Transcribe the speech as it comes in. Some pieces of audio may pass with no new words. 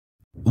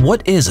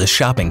What is a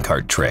shopping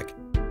cart trick?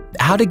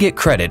 How to get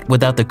credit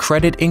without the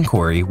credit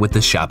inquiry with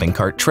the shopping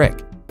cart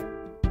trick.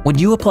 When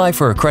you apply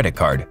for a credit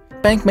card,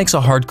 bank makes a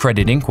hard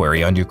credit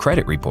inquiry on your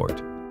credit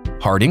report.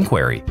 Hard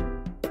inquiry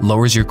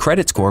lowers your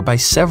credit score by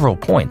several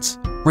points,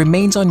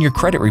 remains on your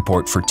credit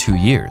report for 2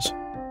 years.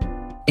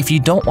 If you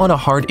don't want a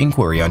hard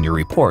inquiry on your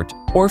report,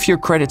 or if your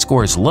credit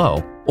score is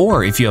low,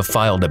 or if you have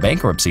filed a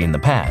bankruptcy in the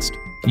past,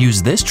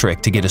 use this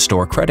trick to get a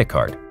store credit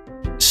card.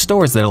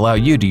 Stores that allow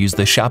you to use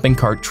the shopping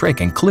cart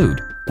trick include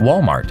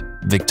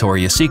Walmart,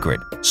 Victoria's Secret,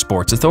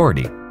 Sports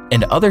Authority,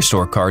 and other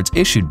store cards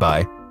issued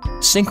by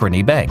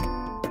Synchrony Bank,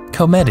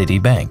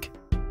 Comenity Bank.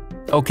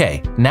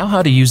 Okay, now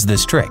how to use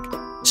this trick.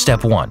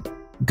 Step 1.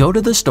 Go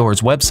to the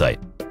store's website.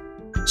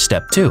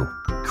 Step 2.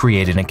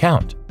 Create an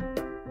account.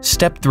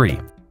 Step 3.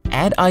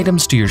 Add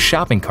items to your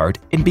shopping cart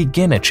and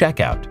begin a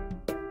checkout.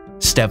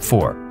 Step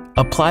 4.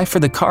 Apply for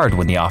the card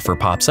when the offer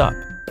pops up.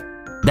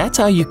 That's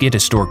how you get a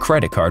store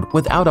credit card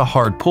without a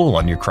hard pull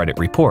on your credit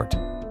report.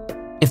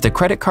 If the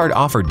credit card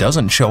offer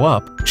doesn't show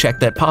up, check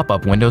that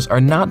pop-up windows are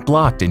not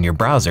blocked in your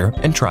browser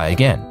and try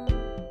again.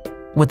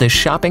 With the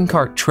shopping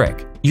cart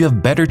trick, you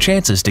have better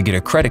chances to get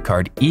a credit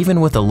card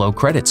even with a low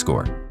credit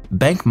score.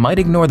 Bank might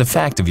ignore the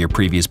fact of your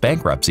previous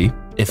bankruptcy,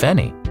 if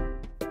any.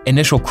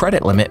 Initial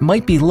credit limit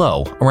might be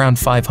low, around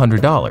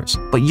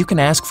 $500, but you can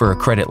ask for a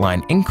credit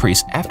line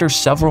increase after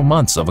several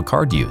months of a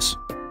card use.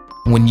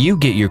 When you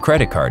get your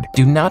credit card,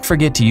 do not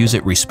forget to use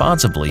it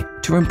responsibly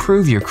to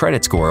improve your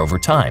credit score over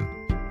time.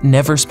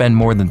 Never spend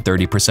more than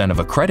 30% of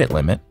a credit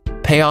limit.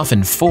 Pay off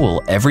in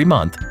full every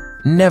month.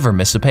 Never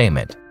miss a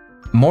payment.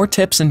 More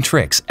tips and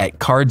tricks at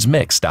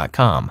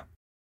cardsmix.com.